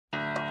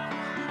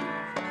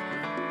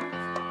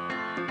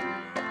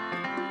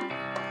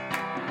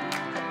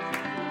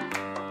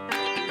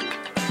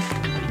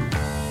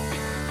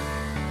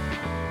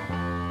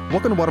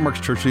Welcome to Watermark's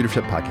Church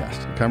Leadership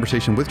Podcast, a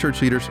conversation with church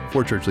leaders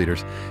for church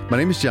leaders. My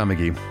name is John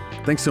McGee.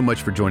 Thanks so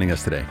much for joining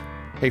us today.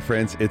 Hey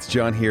friends, it's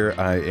John here.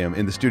 I am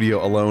in the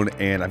studio alone,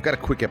 and I've got a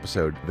quick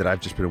episode that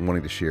I've just been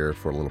wanting to share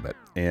for a little bit.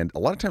 And a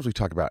lot of times we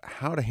talk about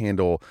how to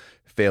handle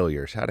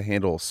failures, how to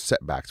handle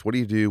setbacks. What do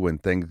you do when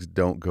things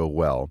don't go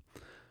well?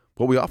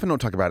 What we often don't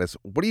talk about is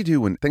what do you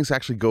do when things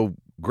actually go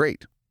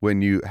great?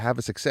 When you have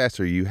a success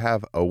or you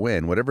have a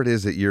win, whatever it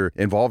is that you're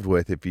involved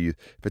with, if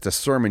it's a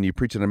sermon, you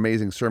preach an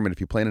amazing sermon. If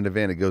you plan an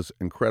event, it goes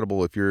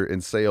incredible. If you're in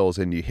sales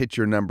and you hit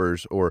your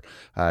numbers, or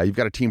you've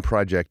got a team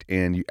project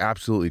and you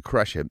absolutely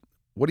crush it,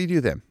 what do you do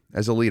then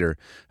as a leader,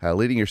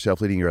 leading yourself,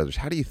 leading your others?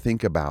 How do you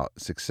think about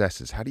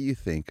successes? How do you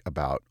think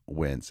about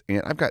wins?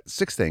 And I've got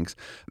 6 things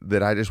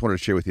that I just wanted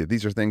to share with you.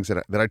 These are things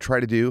that I try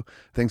to do,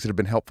 things that have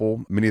been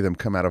helpful. Many of them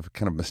come out of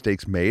kind of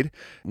mistakes made.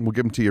 We'll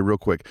give them to you real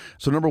quick.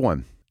 So number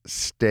 1,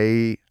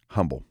 stay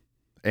humble.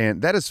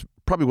 And that is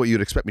probably what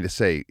you'd expect me to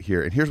say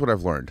here. And here's what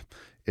I've learned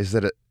is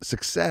that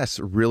success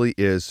really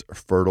is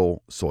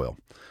fertile soil,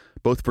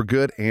 both for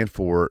good and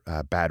for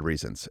bad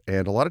reasons.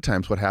 And a lot of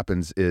times what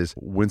happens is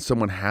when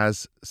someone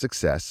has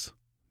success,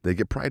 they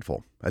get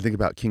prideful. I think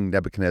about King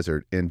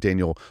Nebuchadnezzar in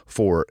Daniel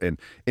 4. And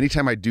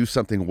anytime I do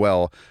something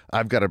well,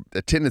 I've got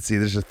a tendency,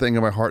 there's a thing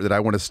in my heart that I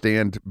want to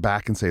stand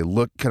back and say,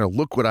 look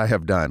what I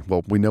have done.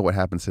 Well, we know what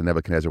happens to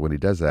Nebuchadnezzar when he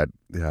does that.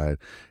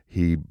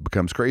 He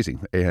becomes crazy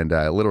and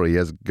literally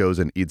goes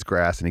and eats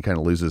grass and he kind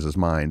of loses his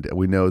mind.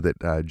 We know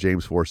that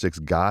James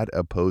 4:6, God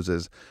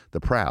opposes the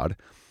proud,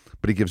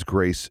 but he gives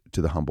grace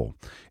to the humble.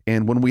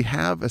 And when we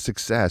have a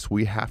success,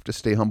 we have to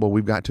stay humble.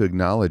 We've got to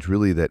acknowledge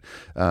really that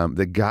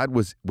that God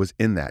was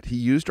in that. He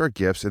used our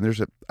gifts.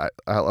 And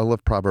I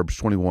love Proverbs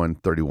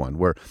 21:31,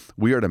 where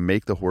we are to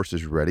make the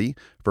horses ready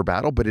for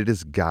battle, but it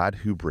is God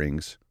who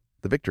brings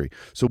the victory.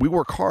 So we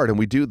work hard and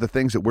we do the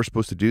things that we're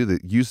supposed to do,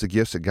 that use the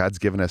gifts that God's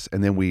given us,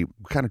 and then we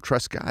kind of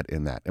trust God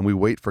in that. And we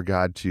wait for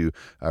God to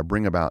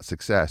bring about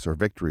success or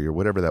victory or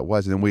whatever that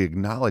was. And then we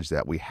acknowledge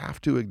that. We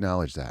have to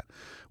acknowledge that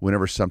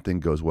whenever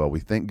something goes well. We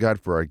thank God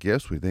for our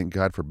gifts. We thank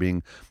God for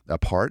being a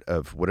part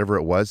of whatever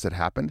it was that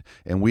happened.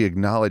 And we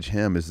acknowledge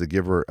him as the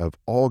giver of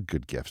all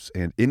good gifts,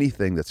 and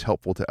anything that's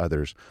helpful to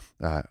others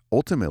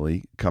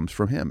ultimately comes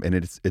from him. And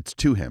it's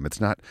to him. It's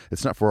not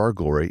for our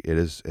glory.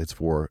 It's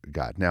for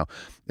God. Now,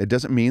 it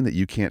doesn't mean that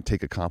you can't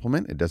take a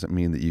compliment. It doesn't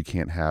mean that you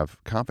can't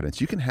have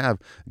confidence. You can have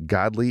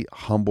godly,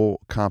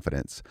 humble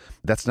confidence.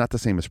 That's not the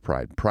same as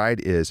pride. Pride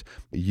is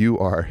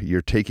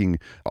you're taking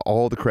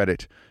all the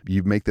credit.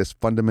 You make this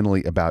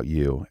fundamentally about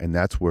you, and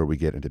that's where we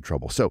get into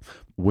trouble. So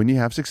when you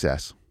have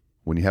success,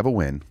 when you have a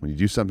win, when you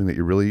do something that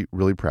you're really,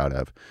 really proud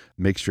of,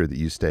 make sure that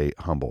you stay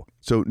humble.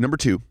 So number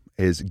 2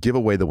 is give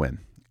away the win.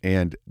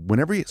 And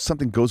whenever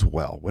something goes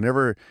well,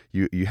 whenever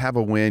you have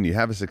a win, you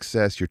have a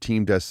success, your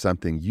team does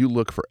something, you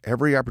look for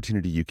every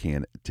opportunity you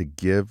can to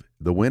give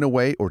the win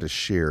away or to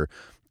share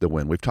the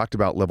win. We've talked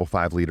about level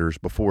 5 leaders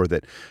before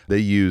that they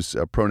use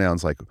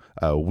pronouns like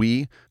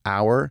we,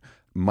 our,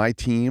 my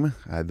team,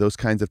 those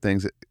kinds of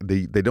things.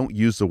 They don't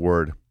use the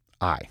word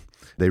I.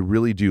 They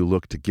really do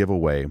look to give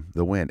away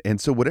the win.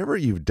 And so whatever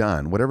you've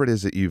done, whatever it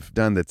is that you've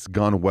done that's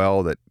gone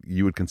well, that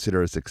you would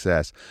consider a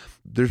success,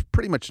 there's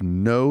pretty much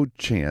no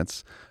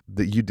chance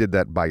that you did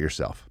that by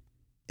yourself.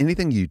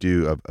 Anything you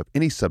do of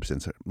any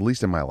substance, at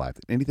least in my life,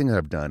 anything that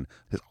I've done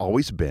has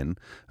always been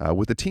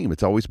with a team.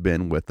 It's always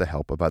been with the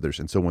help of others.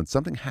 And so when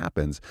something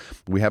happens,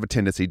 we have a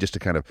tendency just to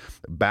kind of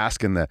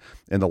bask in the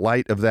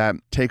light of that,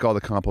 take all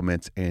the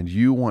compliments, and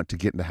you want to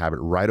get in the habit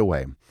right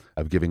away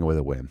of giving away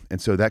the win.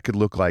 And so that could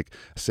look like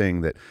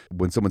saying that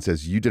when someone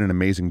says you did an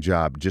amazing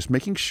job, just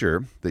making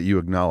sure that you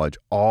acknowledge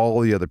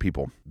all the other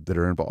people that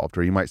are involved.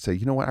 Or you might say,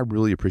 you know what, I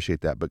really appreciate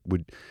that, but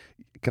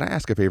can I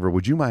ask a favor?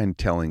 Would you mind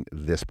telling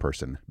this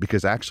person?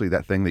 Because actually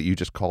that thing that you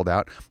just called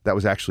out, that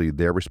was actually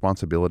their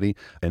responsibility,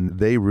 and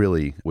they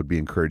really would be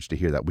encouraged to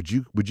hear that. Would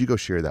you go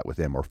share that with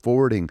them? Or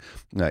forwarding,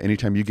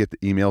 anytime you get the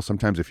email,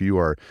 sometimes if you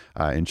are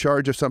in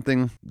charge of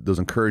something, those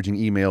encouraging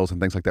emails and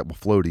things like that will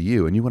flow to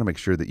you, and you want to make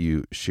sure that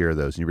you share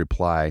those and you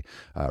reply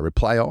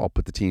all,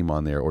 put the team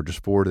on there, or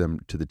just forward them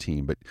to the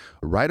team. But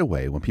right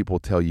away, when people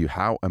tell you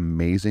how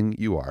amazing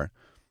you are,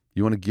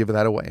 you want to give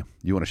that away.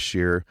 You want to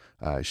share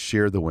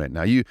the win.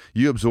 Now, you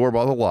absorb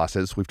all the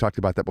losses. We've talked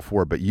about that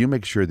before, but you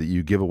make sure that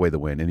you give away the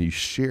win and you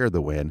share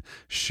the win,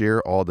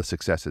 share all the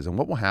successes. And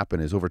what will happen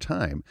is over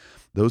time,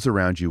 those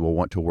around you will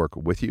want to work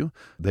with you.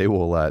 They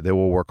will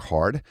work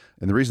hard.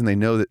 And the reason they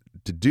know that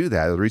to do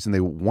that, the reason they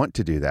want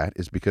to do that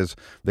is because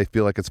they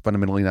feel like it's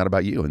fundamentally not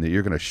about you and that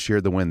you're going to share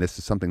the win. This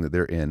is something that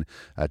they're in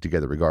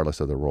together, regardless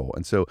of the role.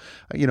 And so,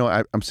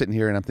 I'm sitting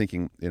here and I'm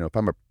thinking, if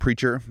I'm a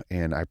preacher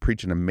and I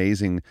preach an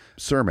amazing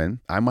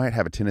sermon, I might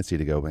have a tendency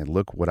to go and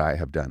look what I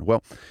have done.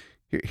 Well,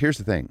 here's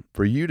the thing.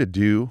 For you to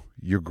do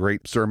your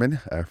great sermon,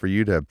 for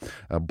you to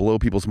blow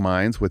people's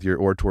minds with your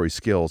oratory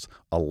skills,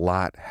 a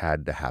lot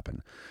had to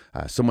happen.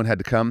 Someone had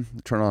to come,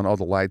 turn on all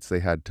the lights. They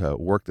had to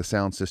work the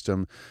sound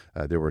system.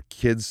 There were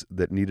kids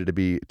that needed to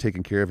be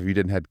taken care of. If you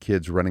didn't have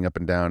kids running up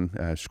and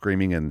down,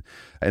 screaming in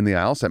the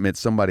aisles, that meant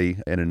somebody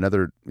in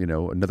another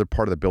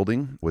part of the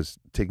building was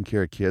taking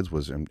care of kids,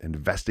 was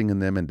investing in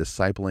them and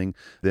discipling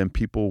them.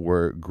 People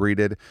were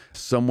greeted.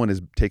 Someone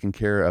is taking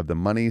care of the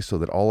money so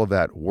that all of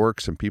that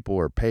works and people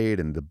are paid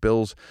and the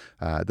bills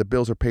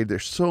are paid.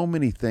 There's so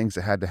many things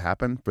that had to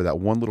happen for that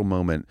one little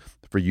moment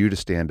for you to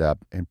stand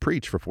up and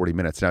preach for 40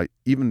 minutes. Now,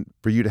 even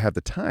for you to have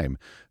the time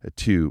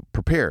to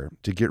prepare,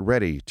 to get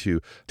ready,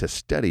 to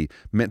study,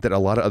 meant that a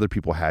lot of other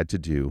people had to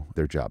do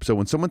their job. So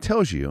when someone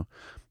tells you,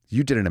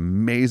 you did an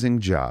amazing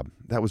job,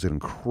 that was an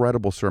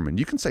incredible sermon,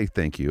 you can say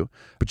thank you,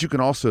 but you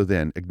can also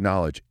then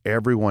acknowledge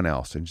everyone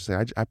else and just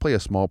say, I play a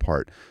small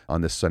part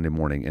on this Sunday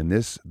morning, and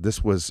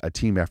this was a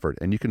team effort,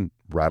 and you can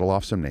rattle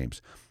off some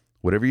names.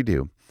 Whatever you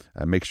do,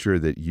 make sure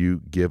that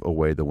you give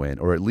away the win,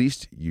 or at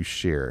least you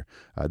share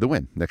the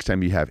win next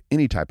time you have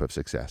any type of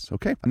success.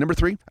 Okay. Number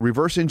 3,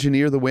 reverse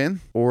engineer the win,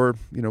 or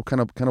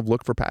kind of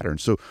look for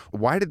patterns. So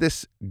why did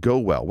this go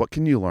well? What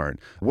can you learn?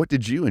 What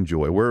did you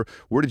enjoy?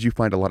 Where did you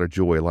find a lot of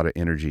joy, a lot of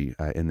energy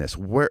in this?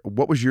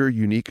 What was your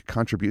unique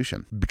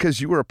contribution?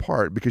 Because you were a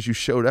part, because you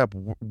showed up.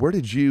 Where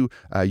did you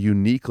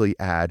uniquely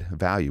add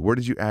value? Where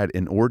did you add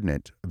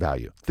inordinate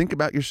value? Think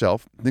about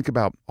yourself. Think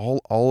about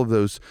all of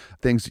those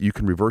things that you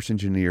can reverse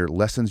engineer,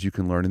 lessons you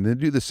can learn, and then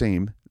do the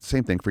same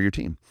thing for your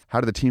team.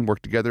 How did the team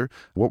work together?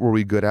 What were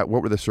we good at?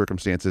 What were the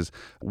circumstances?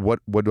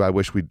 What do I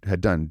wish we had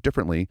done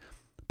differently?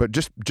 But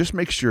just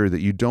make sure that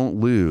you don't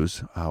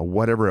lose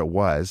whatever it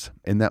was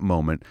in that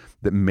moment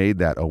that made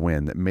that a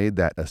win, that made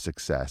that a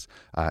success,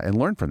 and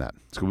learn from that.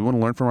 So we want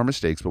to learn from our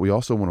mistakes, but we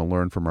also want to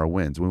learn from our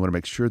wins. We want to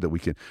make sure that we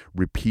can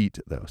repeat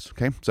those.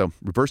 Okay, so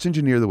reverse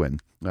engineer the win.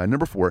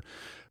 Number 4,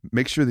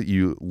 make sure that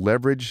you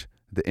leverage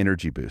the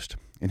energy boost.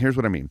 And here's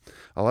what I mean.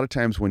 A lot of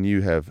times when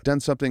you have done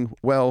something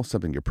well,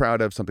 something you're proud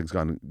of, something's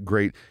gone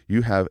great,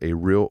 you have a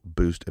real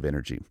boost of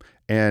energy.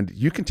 And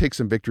you can take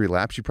some victory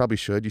laps. You probably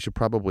should. You should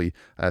probably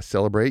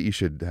celebrate. You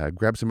should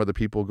grab some other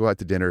people, go out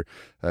to dinner,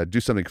 do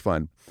something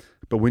fun.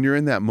 But when you're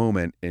in that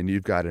moment and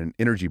you've got an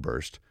energy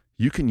burst,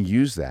 you can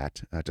use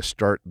that to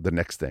start the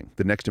next thing,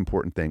 the next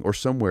important thing, or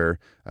somewhere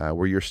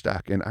where you're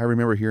stuck. And I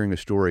remember hearing a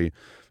story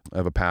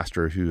of a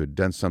pastor who had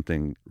done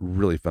something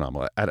really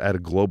phenomenal at a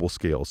global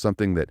scale,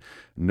 something that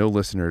no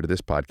listener to this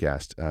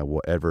podcast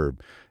will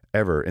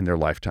ever in their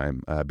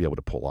lifetime be able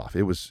to pull off.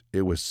 It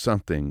was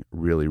something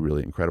really,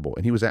 really incredible.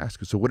 And he was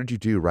asked, so what did you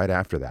do right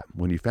after that?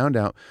 When you found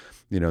out,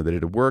 that it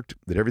had worked,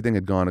 that everything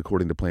had gone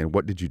according to plan,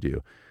 what did you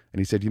do?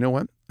 And he said, you know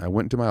what? I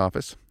went into my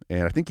office,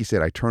 and I think he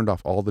said I turned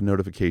off all the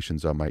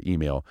notifications on my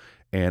email,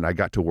 and I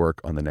got to work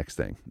on the next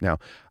thing. Now,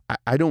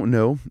 I don't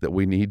know that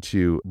we need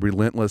to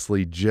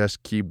relentlessly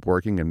just keep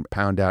working and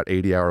pound out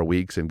 80-hour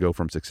weeks and go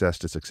from success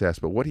to success.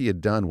 But what he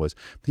had done was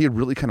he had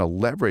really kind of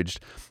leveraged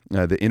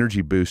the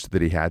energy boost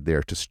that he had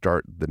there to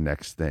start the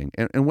next thing.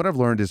 And what I've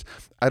learned is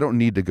I don't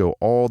need to go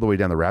all the way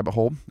down the rabbit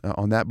hole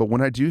on that. But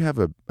when I do have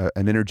an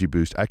energy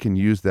boost, I can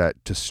use that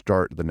to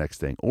start the next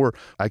thing. Or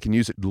I can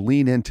use it to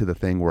lean into the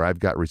thing where I've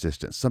got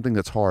resistance, something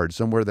that's hard,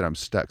 somewhere that I'm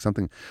stuck,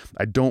 something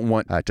I don't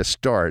want to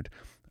start.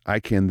 I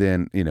can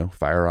then,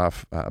 fire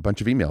off a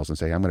bunch of emails and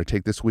say, I'm going to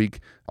take this week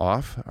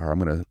off, or I'm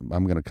going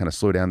to kind of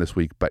slow down this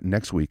week. But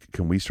next week,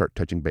 can we start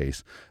touching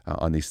base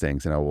on these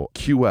things? And I will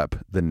queue up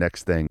the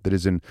next thing that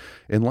is in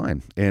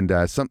line. And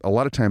a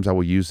lot of times I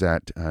will use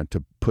that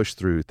to push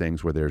through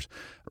things where there's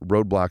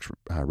roadblocks,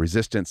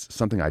 resistance,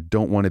 something I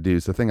don't want to do.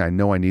 It's the thing I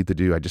know I need to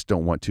do. I just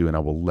don't want to, and I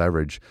will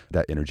leverage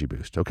that energy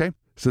boost. Okay.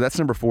 So that's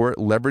number 4,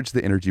 leverage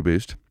the energy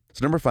boost.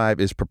 So number 5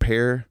 is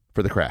prepare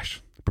for the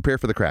crash. Prepare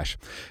for the crash.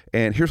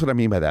 And here's what I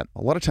mean by that.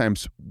 A lot of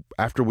times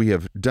after we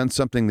have done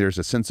something, there's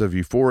a sense of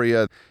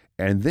euphoria.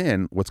 And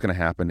then what's going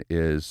to happen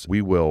is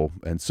we will,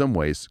 in some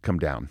ways, come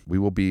down. We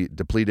will be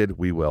depleted.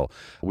 We will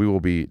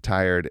be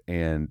tired,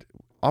 and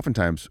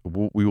oftentimes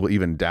we will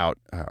even doubt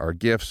our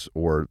gifts,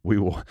 or we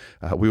will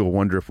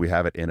wonder if we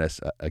have it in us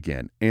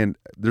again. And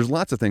there's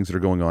lots of things that are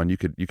going on. You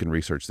can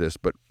research this,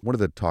 but one of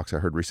the talks I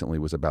heard recently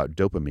was about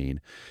dopamine.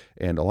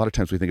 And a lot of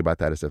times we think about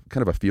that as a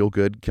kind of a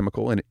feel-good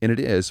chemical, and it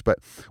is. But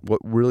what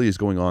really is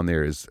going on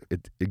there is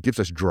it gives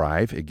us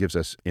drive. It gives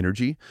us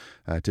energy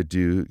to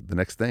do the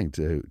next thing,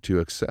 to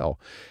excel.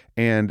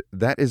 And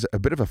that is a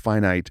bit of a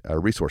finite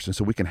resource. And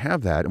so we can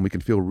have that and we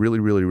can feel really,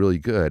 really, really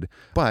good.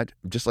 But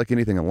just like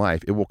anything in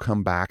life, it will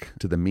come back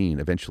to the mean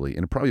eventually.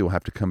 And it probably will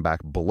have to come back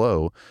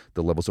below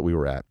the levels that we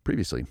were at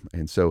previously.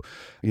 And so,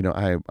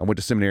 I went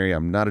to seminary.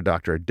 I'm not a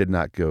doctor. I did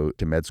not go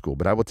to med school.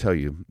 But I will tell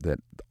you that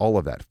all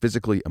of that,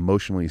 physically,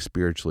 emotionally,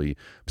 spiritually.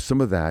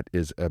 Some of that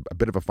is a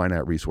bit of a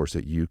finite resource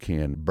that you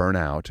can burn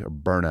out or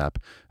burn up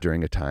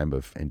during a time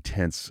of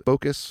intense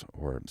focus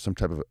or some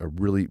type of a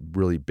really,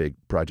 really big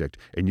project.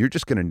 And you're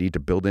just going to need to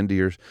build into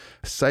your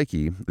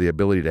psyche the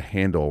ability to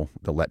handle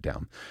the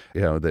letdown.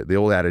 The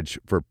old adage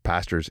for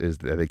pastors is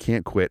that they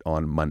can't quit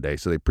on Monday.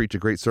 So they preach a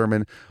great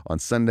sermon on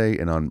Sunday,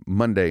 and on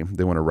Monday,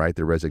 they want to write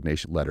their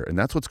resignation letter. And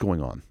that's what's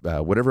going on.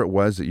 Whatever it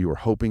was that you were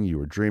hoping, you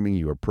were dreaming,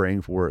 you were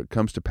praying for, it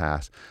comes to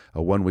pass.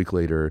 1 week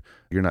later,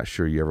 you're not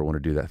sure you ever want to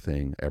do that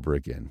thing ever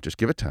again. Just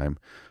give it time.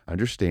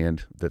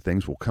 Understand that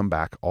things will come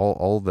back.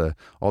 All the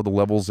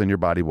levels in your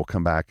body will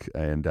come back,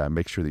 and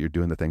make sure that you're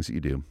doing the things that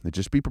you do. And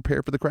just be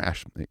prepared for the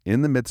crash.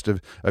 In the midst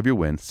of your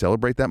win,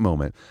 celebrate that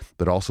moment,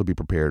 but also be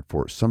prepared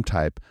for some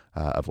type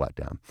of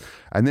letdown.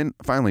 And then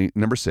finally,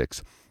 number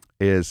 6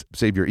 is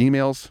save your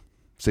emails,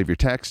 save your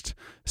text,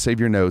 save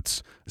your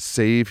notes,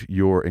 save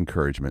your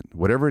encouragement.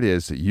 Whatever it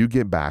is that you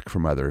get back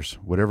from others,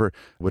 whatever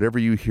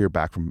you hear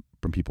back from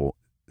people,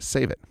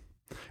 save it.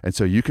 And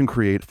so you can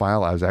create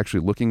file. I was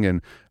actually looking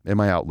in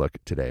my Outlook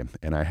today,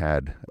 and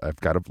I've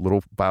got a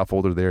little file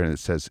folder there, and it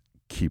says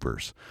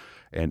keepers.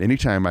 And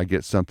anytime I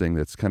get something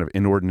that's kind of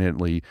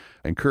inordinately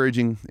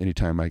encouraging,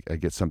 anytime I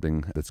get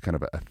something that's kind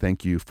of a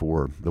thank you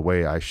for the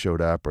way I showed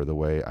up or the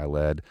way I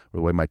led or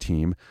the way my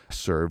team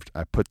served,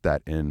 I put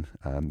that in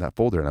that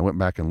folder. And I went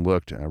back and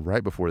looked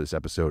right before this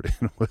episode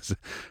and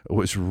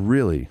was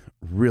really,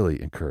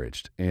 really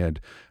encouraged.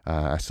 And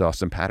I saw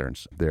some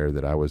patterns there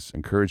that I was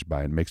encouraged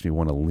by, and makes me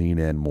want to lean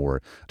in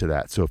more to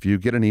that. So if you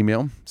get an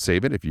email,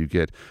 save it. If you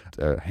get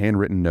a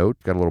handwritten note,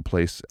 got a little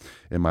place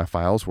in my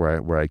files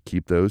where I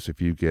keep those. If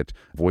you get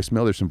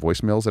voicemail, there's some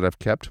voicemails that I've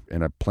kept,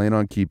 and I plan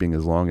on keeping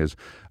as long as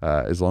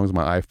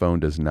my iPhone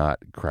does not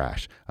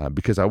crash,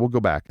 because I will go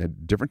back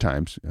at different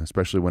times,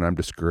 especially when I'm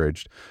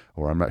discouraged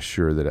or I'm not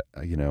sure that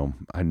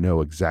I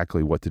know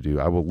exactly what to do.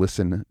 I will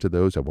listen to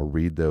those, I will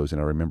read those, and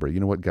I remember,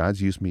 you know what,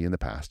 God's used me in the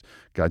past.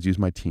 God's used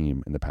my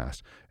team in the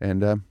past,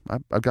 and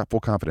I've got full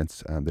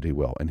confidence that He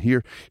will. And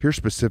here's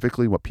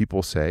specifically what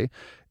people say.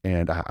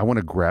 And I want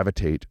to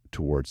gravitate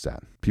towards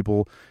that.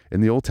 People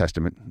in the Old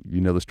Testament, you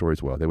know the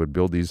stories well, they would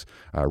build these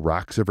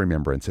rocks of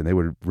remembrance, and they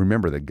would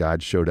remember that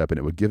God showed up, and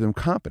it would give them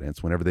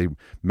confidence whenever they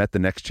met the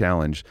next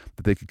challenge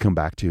that they could come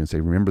back to and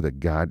say, remember that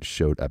God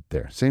showed up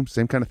there. Same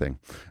kind of thing.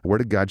 Where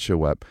did God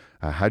show up?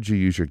 How'd you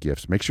use your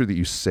gifts? Make sure that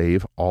you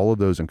save all of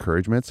those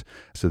encouragements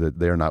so that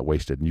they're not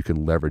wasted and you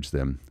can leverage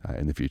them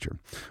in the future.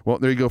 Well,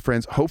 there you go,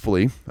 friends.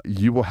 Hopefully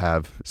you will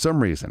have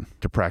some reason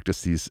to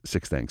practice these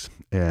 6 things.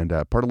 And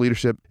part of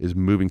leadership is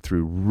moving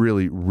through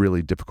really,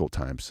 really difficult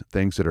times.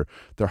 Things that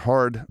they're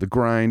hard, the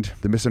grind,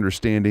 the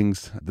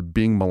misunderstandings, the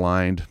being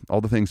maligned,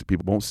 all the things that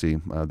people won't see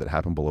that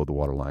happen below the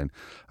waterline.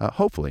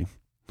 Hopefully,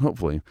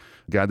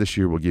 God this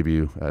year will give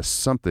you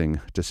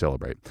something to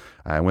celebrate.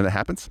 And when that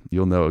happens,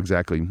 you'll know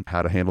exactly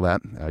how to handle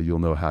that. You'll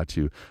know how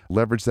to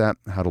leverage that,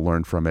 how to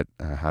learn from it,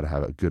 how to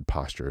have a good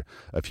posture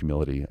of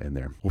humility in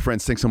there. Well,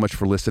 friends, thanks so much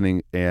for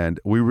listening. And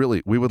we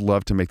would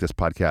love to make this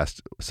podcast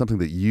something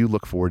that you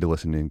look forward to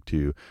listening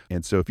to.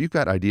 And so if you've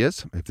got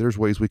ideas, if there's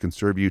ways we can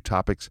serve you,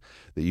 topics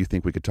that you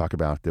think we could talk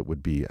about that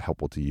would be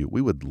helpful to you,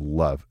 we would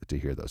love to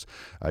hear those.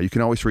 You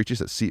can always reach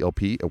us at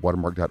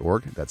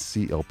clp@watermark.org. That's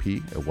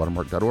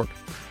clp@watermark.org.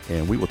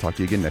 And we will talk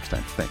to you again next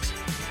time. Thanks.